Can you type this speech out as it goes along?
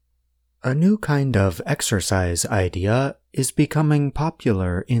A new kind of exercise idea is becoming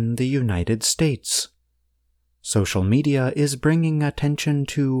popular in the United States. Social media is bringing attention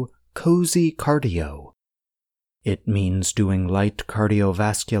to cozy cardio. It means doing light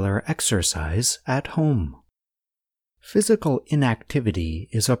cardiovascular exercise at home. Physical inactivity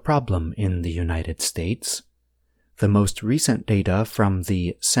is a problem in the United States. The most recent data from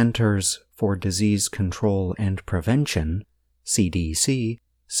the Centers for Disease Control and Prevention, CDC,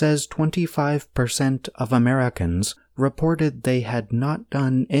 says 25% of Americans reported they had not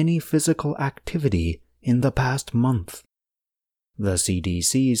done any physical activity in the past month. The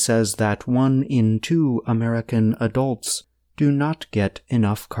CDC says that 1 in 2 American adults do not get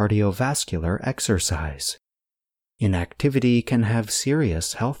enough cardiovascular exercise. Inactivity can have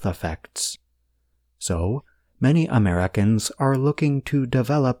serious health effects. So, many Americans are looking to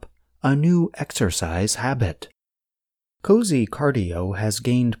develop a new exercise habit. Cozy cardio has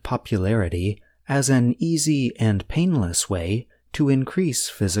gained popularity as an easy and painless way to increase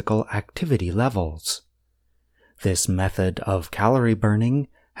physical activity levels. This method of calorie burning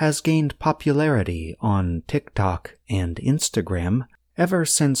has gained popularity on TikTok and Instagram ever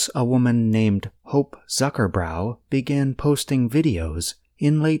since a woman named Hope Zuckerbrow began posting videos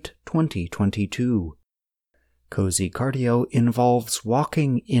in late 2022. Cozy cardio involves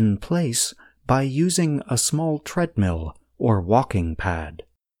walking in place by using a small treadmill or walking pad.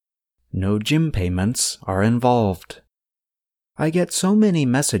 No gym payments are involved. I get so many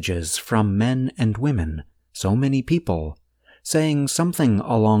messages from men and women, so many people, saying something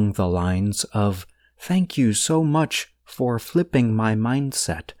along the lines of, "Thank you so much for flipping my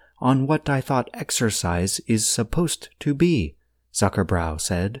mindset on what I thought exercise is supposed to be," Zuckerbrow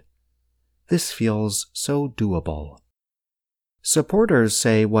said. This feels so doable. Supporters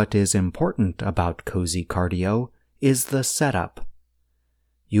say what is important about cozy cardio is the setup.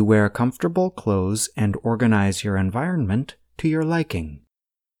 You wear comfortable clothes and organize your environment to your liking.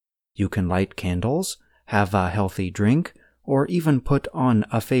 You can light candles, have a healthy drink, or even put on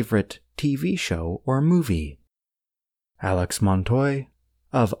a favorite TV show or movie. Alex Montoy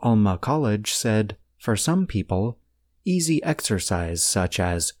of Alma College said, for some people, easy exercise such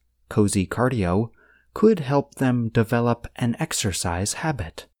as cozy cardio could help them develop an exercise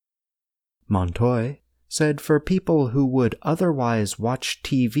habit. Montoy said for people who would otherwise watch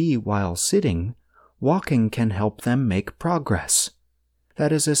TV while sitting, walking can help them make progress.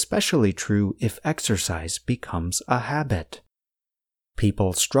 That is especially true if exercise becomes a habit.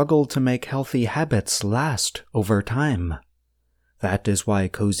 People struggle to make healthy habits last over time. That is why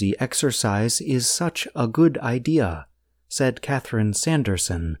cozy exercise is such a good idea, said Catherine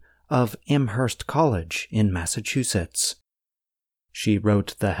Sanderson of Amherst College in Massachusetts. She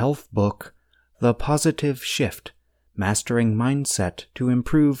wrote the health book, The Positive Shift, Mastering Mindset to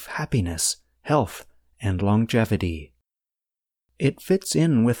Improve Happiness, Health, and Longevity. It fits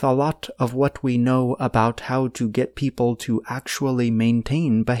in with a lot of what we know about how to get people to actually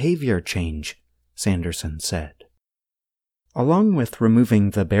maintain behavior change, Sanderson said. Along with removing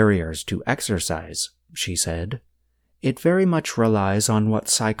the barriers to exercise, she said, it very much relies on what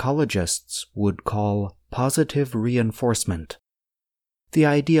psychologists would call positive reinforcement. The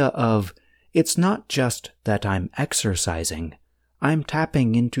idea of, it's not just that I'm exercising, I'm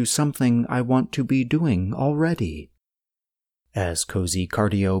tapping into something I want to be doing already. As cozy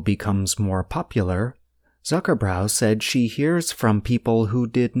cardio becomes more popular, Zuckerbrow said she hears from people who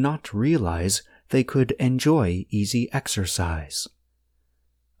did not realize they could enjoy easy exercise.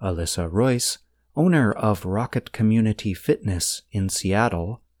 Alyssa Royce, owner of Rocket Community Fitness in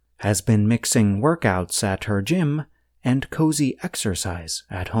Seattle, has been mixing workouts at her gym and cozy exercise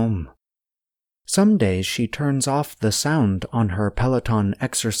at home. Some days she turns off the sound on her Peloton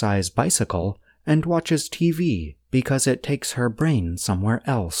exercise bicycle and watches TV because it takes her brain somewhere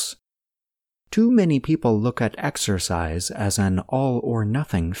else. Too many people look at exercise as an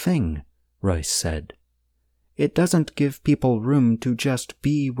all-or-nothing thing, Royce said. It doesn't give people room to just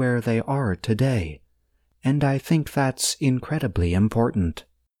be where they are today, and I think that's incredibly important.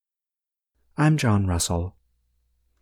 I'm John Russell.